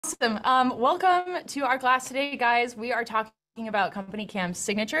Awesome. Welcome to our class today, guys. We are talking about CompanyCam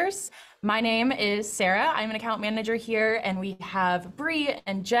Signatures. My name is Sarah. I'm an account manager here, and we have Bree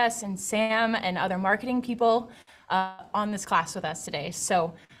and Jess and Sam and other marketing people on this class with us today.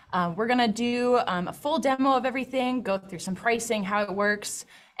 So we're gonna do a full demo of everything, go through some pricing, how it works.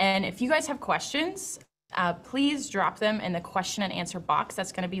 And if you guys have questions, please drop them in the question and answer box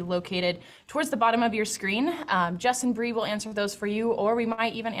that's going to be located towards the bottom of your screen. Jess and Bree will answer those for you, or we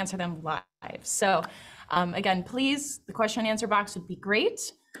might even answer them live. So again, please, the question and answer box would be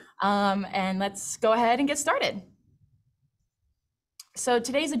great. And let's go ahead and get started. So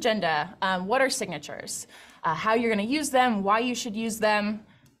today's agenda, what are signatures? How you're going to use them, why you should use them,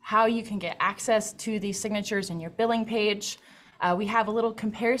 how you can get access to these signatures in your billing page. We have a little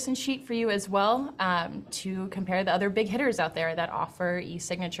comparison sheet for you as well to compare the other big hitters out there that offer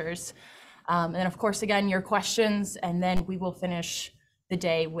e-signatures. And of course, again, your questions, and then we will finish the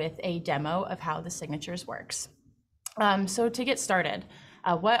day with a demo of how the signatures works. So to get started,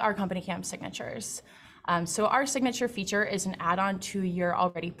 what are CompanyCam Signatures? So our signature feature is an add-on to your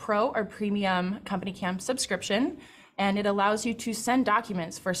already pro or premium CompanyCam subscription, and it allows you to send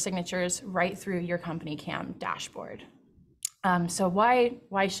documents for signatures right through your CompanyCam dashboard. So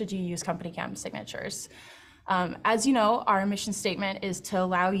why should you use CompanyCam Signatures? As you know, our mission statement is to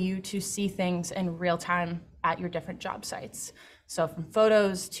allow you to see things in real time at your different job sites. So from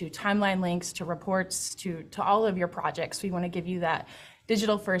photos to timeline links to reports to all of your projects, we want to give you that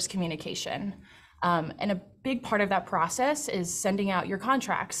digital first communication. And a big part of that process is sending out your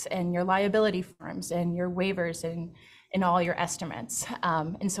contracts and your liability forms and your waivers and all your estimates.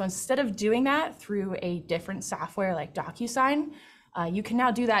 And so instead of doing that through a different software like DocuSign, you can now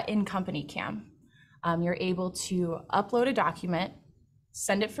do that in CompanyCam. You're able to upload a document,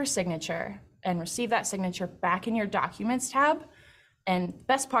 send it for signature, and receive that signature back in your Documents tab. And the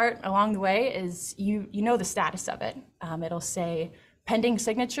best part along the way is you know the status of it. It'll say pending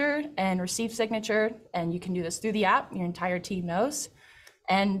signature and received signature, and you can do this through the app. Your entire team knows.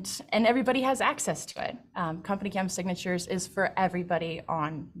 And everybody has access to it. CompanyCam Signatures is for everybody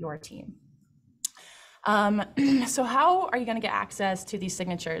on your team. So how are you going to get access to these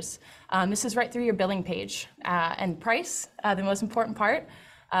signatures? This is right through your billing page. And price, the most important part,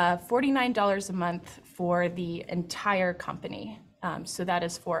 $49 a month for the entire company. So that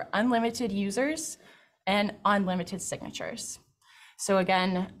is for unlimited users and unlimited signatures. So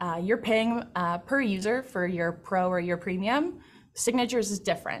again, you're paying per user for your pro or your premium. Signatures is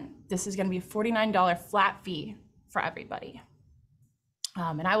different. This is going to be a $49 flat fee for everybody.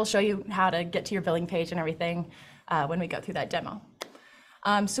 And I will show you how to get to your billing page and everything when we go through that demo.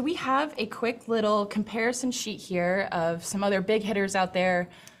 So we have a quick little comparison sheet here of some other big hitters out there.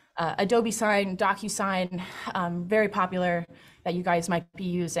 Adobe Sign, DocuSign, very popular that you guys might be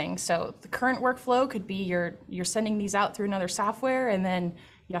using. So the current workflow could be you're sending these out through another software, and then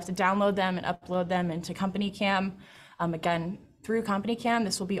you have to download them and upload them into CompanyCam. Again, through CompanyCam,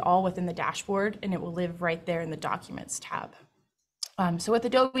 this will be all within the dashboard, and it will live right there in the Documents tab. So with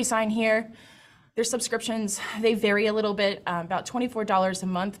Adobe Sign here, their subscriptions, they vary a little bit, about $24 a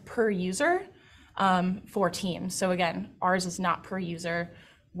month per user for teams. So again, ours is not per user,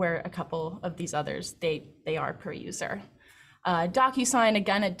 where a couple of these others, they are per user. DocuSign,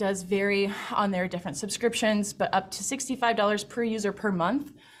 again, it does vary on their different subscriptions, but up to $65 per user per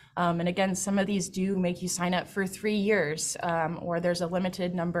month. And again, some of these do make you sign up for 3 years, or there's a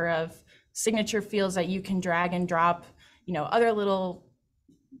limited number of signature fields that you can drag and drop, other little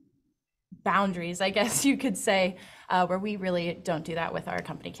boundaries, I guess you could say, where we really don't do that with our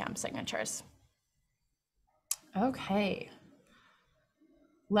CompanyCam Signatures. Okay,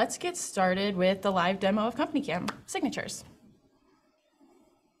 let's get started with the live demo of CompanyCam Signatures.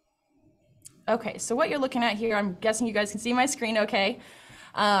 Okay, so what you're looking at here, I'm guessing you guys can see my screen okay.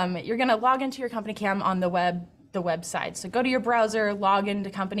 You're going to log into your CompanyCam on the website. So go to your browser, log into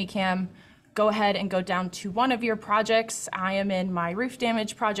CompanyCam, go ahead and go down to one of your projects. I am in my roof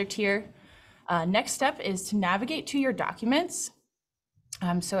damage project here. Next step is to navigate to your documents.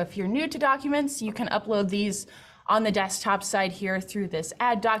 So if you're new to documents, you can upload these on the desktop side here through this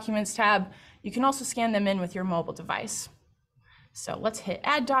Add Documents tab. You can also scan them in with your mobile device. So let's hit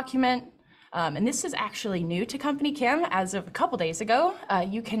Add Document. And this is actually new to CompanyCam as of a couple days ago.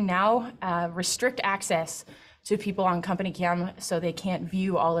 You can now restrict access to people on CompanyCam so they can't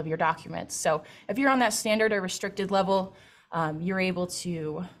view all of your documents. So if you're on that standard or restricted level, you're able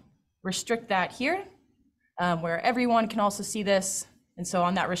to restrict that here, where everyone can also see this. And so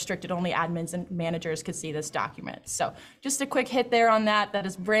on that restricted, only admins and managers could see this document. So just a quick hit there on that. That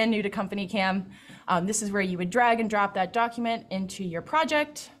is brand new to CompanyCam. This is where you would drag and drop that document into your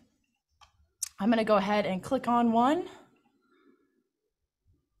project. I'm going to go ahead and click on one.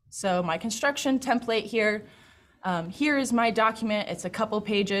 So my construction template here, here is my document. It's a couple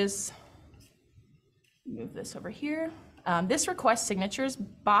pages. Move this over here. This request signatures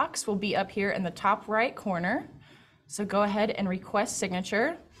box will be up here in the top right corner. So go ahead and request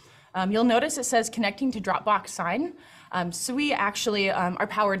signature. You'll notice it says connecting to Dropbox sign. So we actually are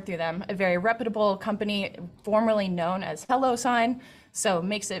powered through them, a very reputable company formerly known as HelloSign. So it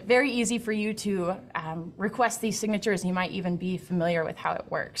makes it very easy for you to request these signatures. You might even be familiar with how it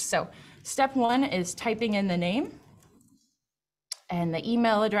works. So step one is typing in the name and the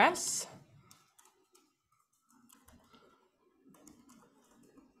email address.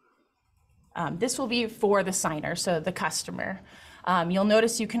 This will be for the signer, so the customer. You'll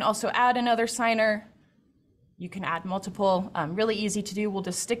notice you can also add another signer. You can add multiple, really easy to do. We'll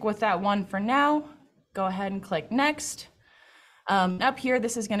just stick with that one for now. Go ahead and click next. Up here,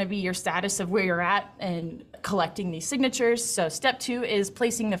 this is gonna be your status of where you're at and collecting these signatures. So step two is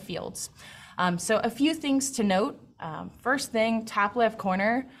placing the fields. So a few things to note. First thing, top left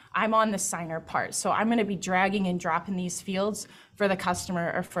corner, I'm on the signer part. So I'm gonna be dragging and dropping these fields for the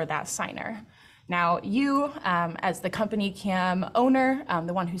customer or for that signer. Now you, as the CompanyCam owner,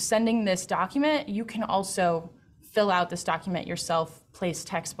 the one who's sending this document, you can also fill out this document yourself, place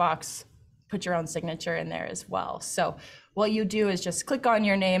text box, put your own signature in there as well. So what you do is just click on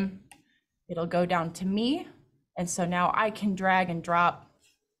your name, it'll go down to me. And so now I can drag and drop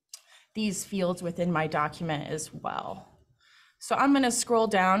these fields within my document as well. So I'm gonna scroll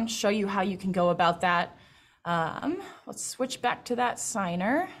down, show you how you can go about that. Let's switch back to that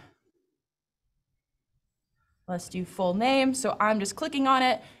signer. Let's do full name. So I'm just clicking on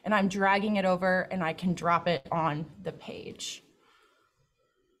it and I'm dragging it over and I can drop it on the page.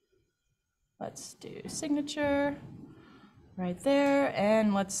 Let's do signature right there.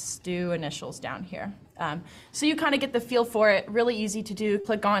 And let's do initials down here. So you kind of get the feel for it, really easy to do.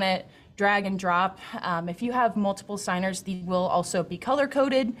 Click on it, drag and drop. If you have multiple signers, these will also be color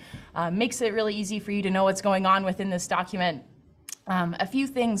coded. Makes it really easy for you to know what's going on within this document. A few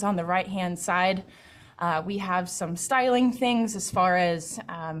things on the right-hand side. We have some styling things as far as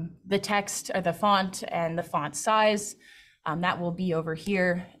the text or the font and the font size. That will be over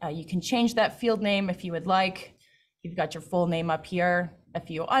here. You can change that field name if you would like. You've got your full name up here. If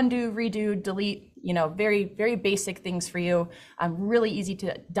you undo, redo, delete, you know, very, very basic things for you. Really easy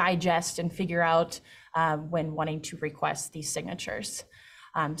to digest and figure out when wanting to request these signatures.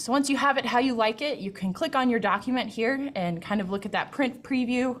 So once you have it how you like it, you can click on your document here and kind of look at that print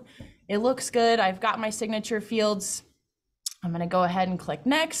preview. It looks good. I've got my signature fields. I'm gonna go ahead and click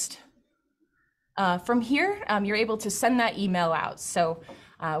next. From here, you're able to send that email out. So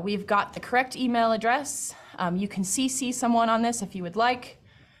we've got the correct email address. You can CC someone on this if you would like.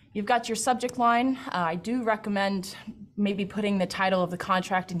 You've got your subject line. I do recommend maybe putting the title of the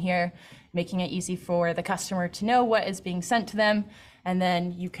contract in here, making it easy for the customer to know what is being sent to them, and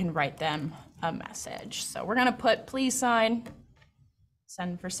then you can write them a message. So we're gonna put please sign,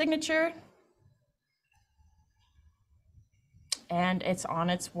 send for signature, and it's on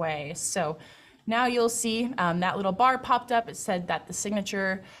its way. So now you'll see that little bar popped up. It said that the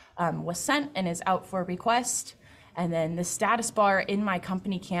signature was sent and is out for request. And then the status bar in my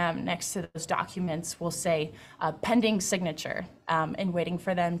CompanyCam next to those documents will say pending signature and waiting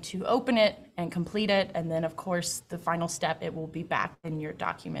for them to open it and complete it. And then of course, the final step, it will be back in your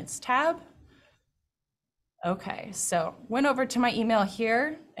documents tab. Okay, so went over to my email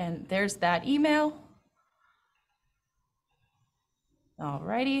here and there's that email.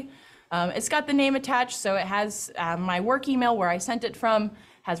 Alrighty. It's got the name attached, so it has my work email where I sent it from,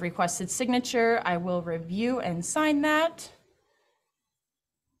 has requested signature. I will review and sign that.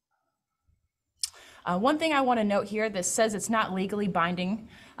 One thing I want to note here, this says it's not legally binding.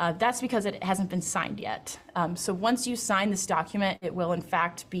 That's because it hasn't been signed yet. So once you sign this document, it will in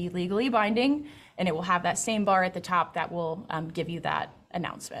fact be legally binding, and it will have that same bar at the top that will give you that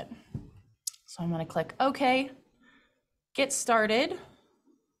announcement. So I'm going to click OK, get started.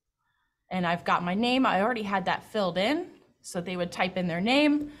 And I've got my name. I already had that filled in. So they would type in their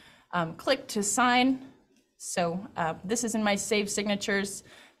name, click to sign. So this is in my saved signatures.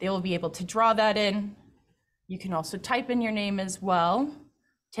 They will be able to draw that in. You can also type in your name as well,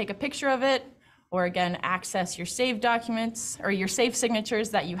 take a picture of it, or again, access your saved documents or your saved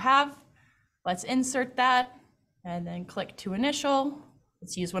signatures that you have. Let's insert that and then click to initial.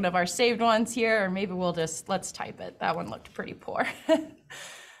 Let's use one of our saved ones here, or maybe we'll just, let's type it. That one looked pretty poor.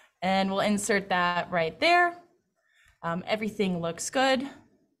 And we'll insert that right there. Everything looks good.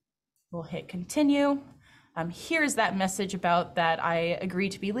 We'll hit continue. Here's that message about that I agree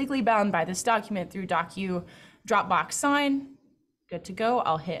to be legally bound by this document through Dropbox sign. Good to go.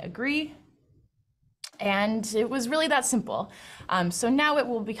 I'll hit agree. And it was really that simple. So now it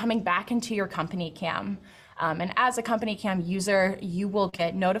will be coming back into your CompanyCam. And as a CompanyCam user, you will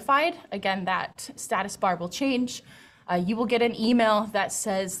get notified. Again, that status bar will change. You will get an email that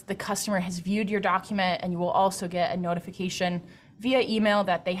says the customer has viewed your document, and you will also get a notification via email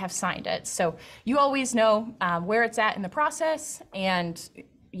that they have signed it. So you always know where it's at in the process, and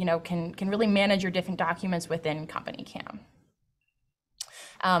can really manage your different documents within CompanyCam.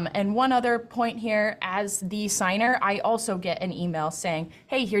 And one other point here, as the signer, I also get an email saying,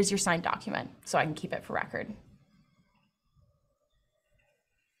 hey, here's your signed document, so I can keep it for record.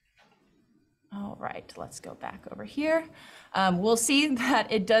 All right, let's go back over here. We'll see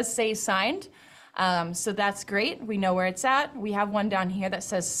that it does say signed. So that's great. We know where it's at. We have one down here that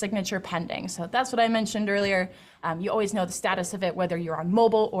says signature pending. So that's what I mentioned earlier. You always know the status of it, whether you're on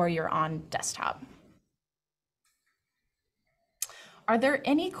mobile or you're on desktop. Are there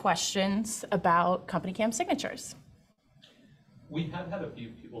any questions about CompanyCam Signatures? We have had a few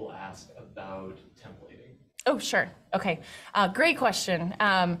people ask about templating. Oh, sure. Okay. Great question.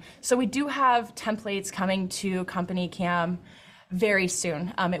 So we do have templates coming to CompanyCam very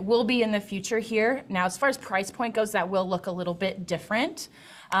soon. It will be in the future here. Now, as far as price point goes, that will look a little bit different.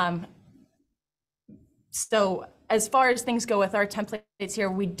 So as far as things go with our templates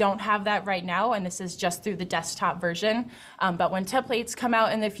here, we don't have that right now, and this is just through the desktop version. But when templates come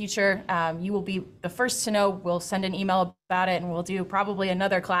out in the future, you will be the first to know. We'll send an email about it, and we'll do probably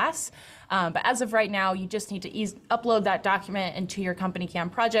another class. But as of right now, you just need to upload that document into your CompanyCam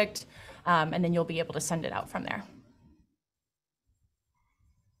project, and then you'll be able to send it out from there.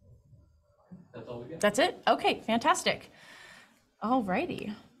 That's all we got. That's it? Okay, fantastic. All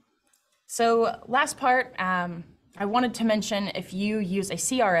righty. So last part, I wanted to mention, if you use a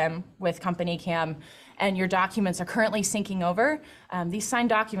CRM with CompanyCam and your documents are currently syncing over, these signed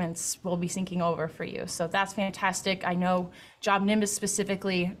documents will be syncing over for you. So that's fantastic. I know Job Nimbus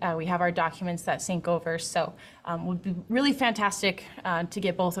specifically, we have our documents that sync over. So it would be really fantastic to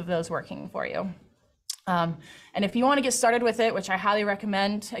get both of those working for you. And if you want to get started with it, which I highly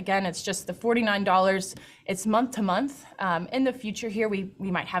recommend, again, it's just the $49. It's month to month. In the future here, we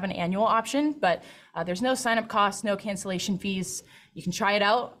might have an annual option, but there's no sign-up costs, no cancellation fees. You can try it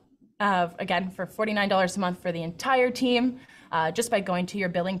out, again, for $49 a month for the entire team, just by going to your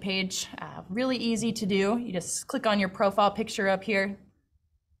billing page. Really easy to do. You just click on your profile picture up here,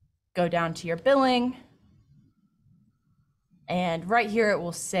 go down to your billing, and right here it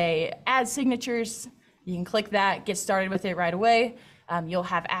will say add signatures. You can click that, get started with it right away. You'll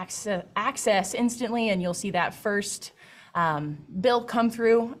have access instantly, and you'll see that first bill come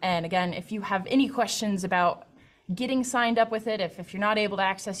through. And again, if you have any questions about getting signed up with it, if you're not able to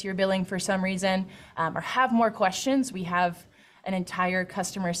access your billing for some reason, or have more questions, we have an entire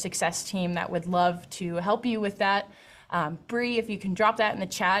customer success team that would love to help you with that. Bree, if you can drop that in the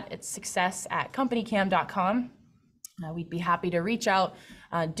chat, it's success@companycam.com. We'd be happy to reach out,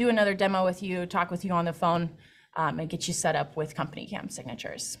 do another demo with you, talk with you on the phone, and get you set up with CompanyCam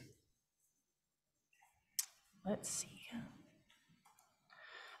Signatures. Let's see.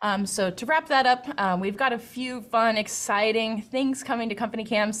 So to wrap that up, we've got a few fun, exciting things coming to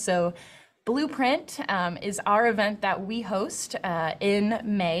CompanyCam. So Blueprint is our event that we host in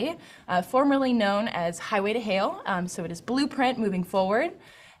May, formerly known as Highway to Hail. So it is Blueprint moving forward.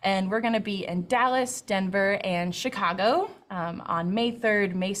 And we're going to be in Dallas, Denver, and Chicago on May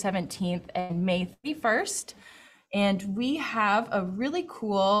 3rd, May 17th, and May 31st. And we have a really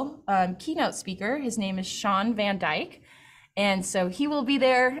cool keynote speaker. His name is Sean Van Dyke. And so he will be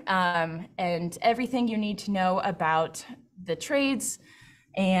there, and everything you need to know about the trades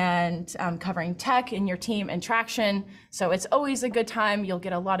and covering tech in your team and traction. So it's always a good time. You'll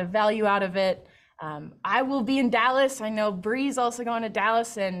get a lot of value out of it. I will be in Dallas. I know Bree's also going to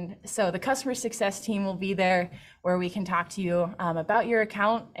Dallas, and so the customer success team will be there, where we can talk to you about your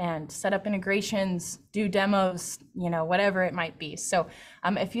account and set up integrations, do demos, whatever it might be. So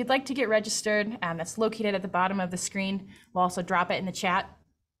if you'd like to get registered, that's located at the bottom of the screen. We'll also drop it in the chat.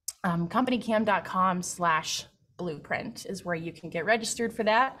 CompanyCam.com/blueprint is where you can get registered for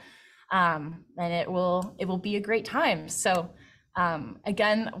that, and it will be a great time. So.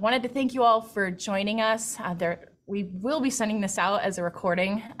 Again, wanted to thank you all for joining us. We will be sending this out as a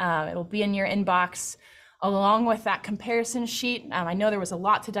recording. It'll be in your inbox along with that comparison sheet. I know there was a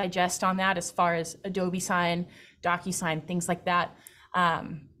lot to digest on that as far as Adobe Sign, DocuSign, things like that.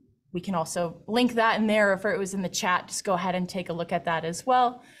 We can also link that in there, or if it was in the chat, just go ahead and take a look at that as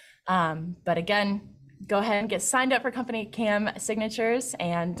well. But again, go ahead and get signed up for CompanyCam Signatures,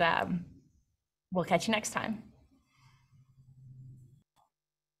 and we'll catch you next time.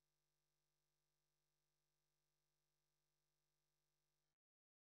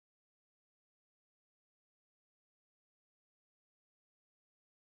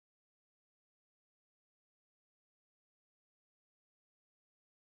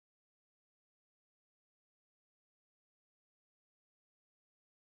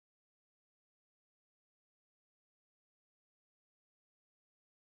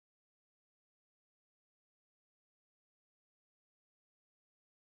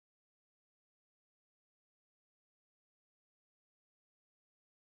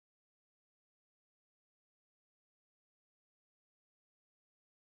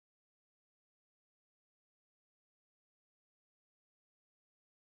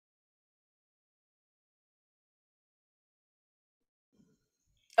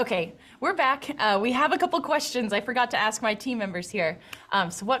 Okay, we're back. We have a couple questions I forgot to ask my team members here.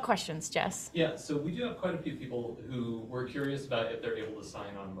 So what questions, Jess? Yeah, so we do have quite a few people who were curious about if they're able to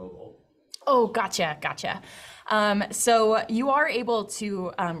sign on mobile. Oh, gotcha. So you are able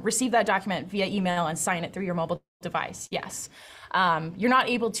to receive that document via email and sign it through your mobile device, yes. You're not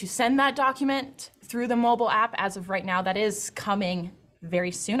able to send that document through the mobile app as of right now. That is coming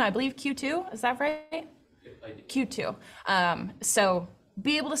very soon, I believe Q2, is that right? Q2. So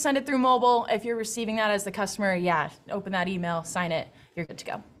be able to send it through mobile. If you're receiving that as the customer, yeah, open that email, sign it, you're good to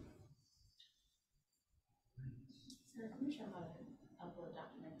go. Sarah, can you show how to upload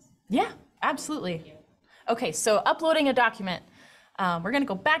documents? Yeah, absolutely. Okay, so uploading a document. We're gonna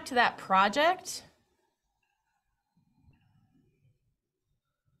go back to that project.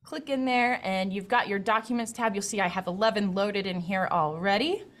 Click in there and you've got your documents tab. You'll see I have 11 loaded in here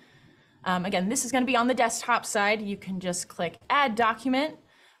already. Again, this is going to be on the desktop side. You can just click add document.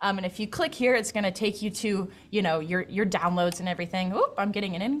 And if you click here, it's going to take you to, your downloads and everything. Oop, I'm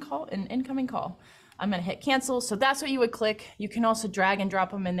getting an incoming call. I'm going to hit cancel. So that's what you would click. You can also drag and drop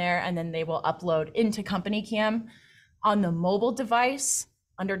them in there and then they will upload into CompanyCam. On the mobile device,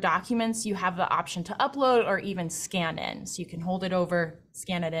 under documents, you have the option to upload or even scan in. So you can hold it over,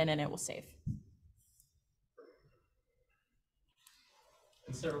 scan it in, and it will save.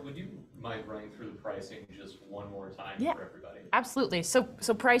 And Sarah, would you mind running through the pricing just one more time for everybody? Absolutely. So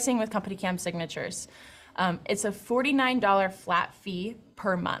pricing with CompanyCam Signatures. It's a $49 flat fee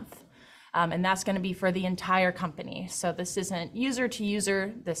per month. And that's going to be for the entire company. So this isn't user to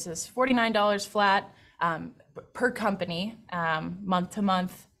user. This is $49 flat per company, month to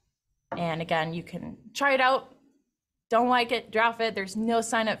month. And again, you can try it out. Don't like it, drop it. There's no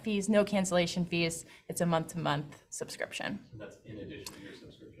sign up fees, no cancellation fees. It's a month to month subscription. And that's in addition to your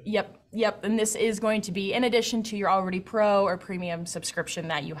subscription? Yep. And this is going to be in addition to your already pro or premium subscription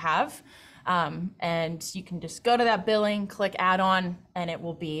that you have. And you can just go to that billing, click add on, and it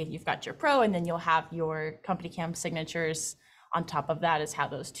will be, you've got your pro, and then you'll have your CompanyCam Signatures. On top of that is how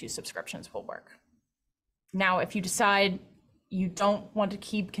those two subscriptions will work. Now, if you decide you don't want to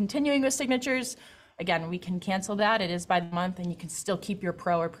keep continuing with signatures, again, we can cancel that. It is by the month, and you can still keep your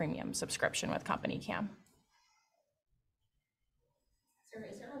pro or premium subscription with CompanyCam. Sarah,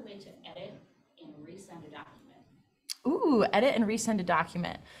 is there a way to edit and resend a document? Ooh, edit and resend a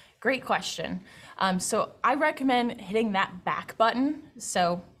document. Great question. So I recommend hitting that back button.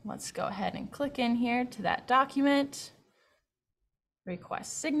 So let's go ahead and click in here to that document.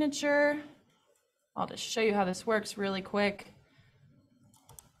 Request signature. I'll just show you how this works really quick.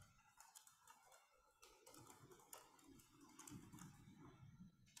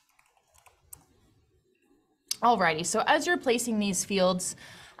 Alrighty, so as you're placing these fields,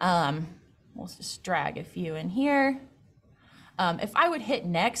 we'll just drag a few in here. If I would hit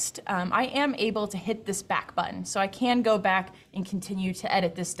next, I am able to hit this back button. So I can go back and continue to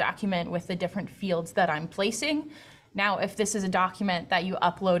edit this document with the different fields that I'm placing. Now, if this is a document that you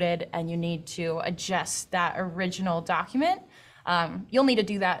uploaded and you need to adjust that original document, you'll need to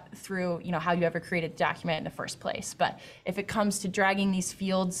do that through how you ever created the document in the first place. But if it comes to dragging these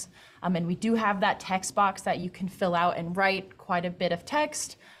fields, and we do have that text box that you can fill out and write quite a bit of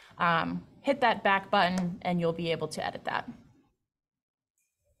text, hit that back button and you'll be able to edit that.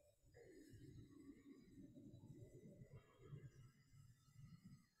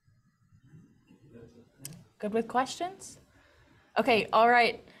 Good with questions? Okay, all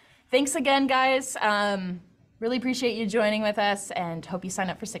right. Thanks again, guys. Really appreciate you joining with us and hope you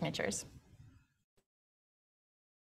sign up for signatures.